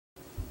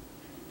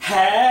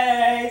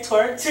Hey,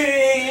 twerk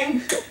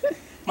team!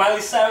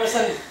 Miley Cyrus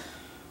and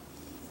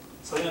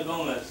Selena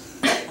Gomez.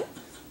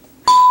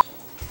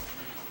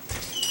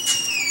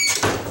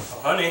 Oh,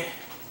 honey,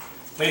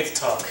 we need to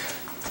talk.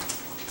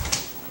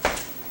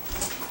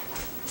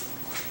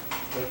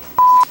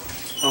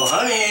 Oh,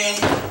 honey,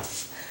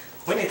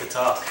 we need to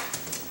talk.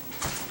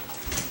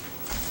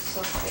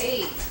 So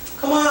fake.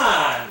 Come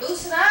on!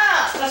 Loosen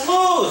up! Let's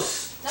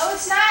loose! No,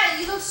 it's not.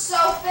 You look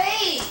so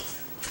fake.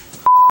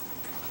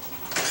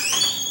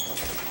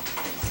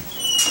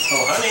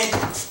 Oh, honey,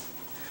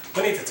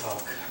 we need to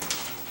talk.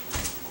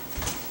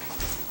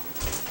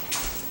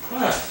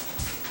 What?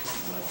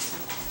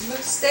 You look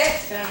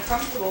stiff and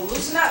uncomfortable.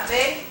 Loosen up,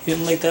 babe. You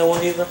didn't like that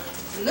one either?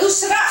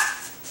 Loosen up!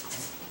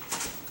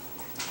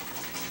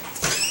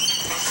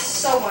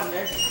 So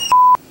wonder.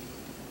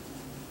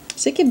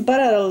 Stick your butt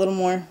out a little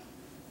more.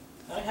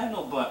 I have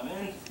no butt,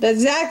 man.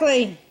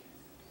 Exactly.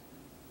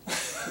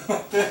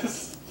 Like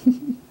this.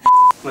 I'm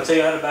gonna tell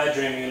you I had a bad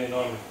dream, you're gonna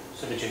ignore me.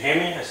 So did you hear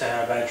me? I said I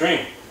had a bad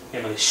dream.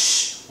 You're like,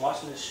 shh, I'm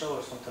watching this show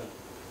or something.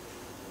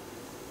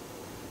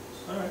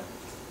 It's alright.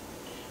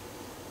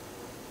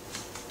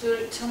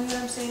 Dude, tell me what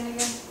I'm saying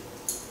again.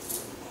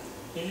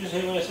 Did you just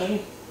hear what I said?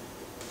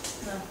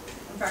 No,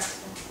 I'm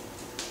practicing.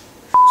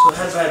 So I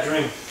had a bad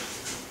dream.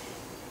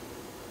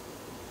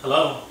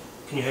 Hello?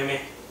 Can you hear me?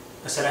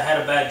 I said I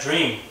had a bad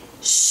dream.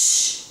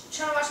 Shh! I'm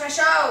trying to watch my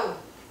show.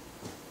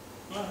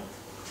 Alright.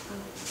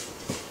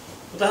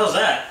 What the hell's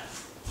that?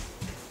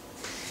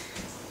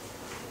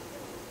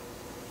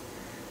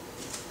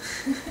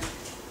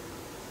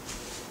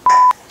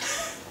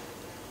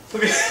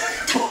 Look at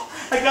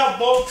I got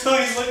both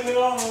titties looking at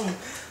all of them.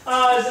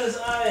 Ah, it's in his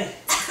eye.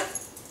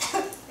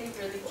 They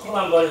really can't. Hold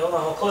on, buddy. Hold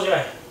on. Close your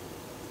eye.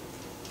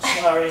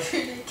 Sorry.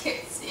 You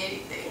can't see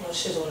anything. Oh,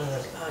 shit's one in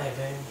his eye,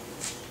 baby.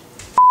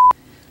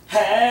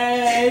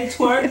 Hey,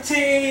 twerk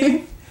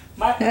team.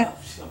 My oh,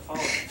 she's gonna follow.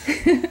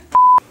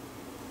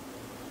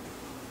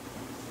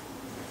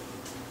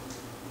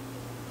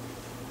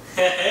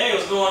 Hey,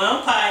 what's going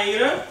on, pie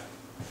eater?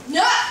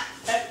 No!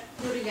 Hey.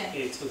 Do it again.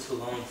 Yeah, too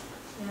long.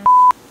 Yeah.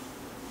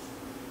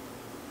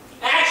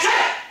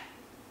 Action!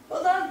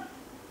 Hold on.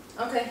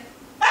 Okay.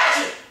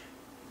 Action!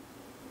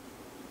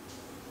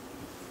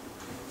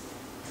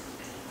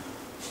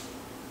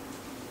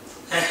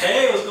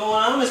 Hey, what's going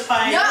on, Miss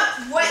Pie?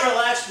 No, wait.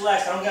 Relax. I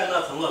don't got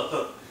nothing.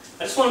 Look.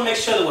 I just want to make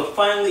sure that we're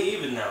finally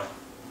even now.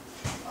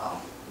 Oh,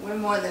 we're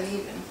more than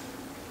even.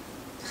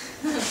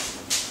 I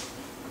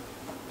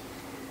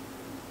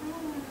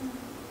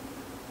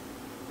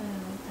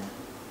don't like that.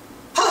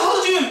 How the hell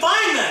did you even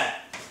find that?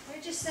 What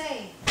did you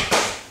say?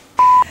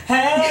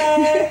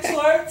 Hey,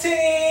 twerk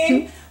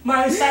team!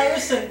 Miley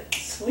Cyrus and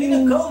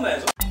Selena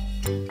Gomez.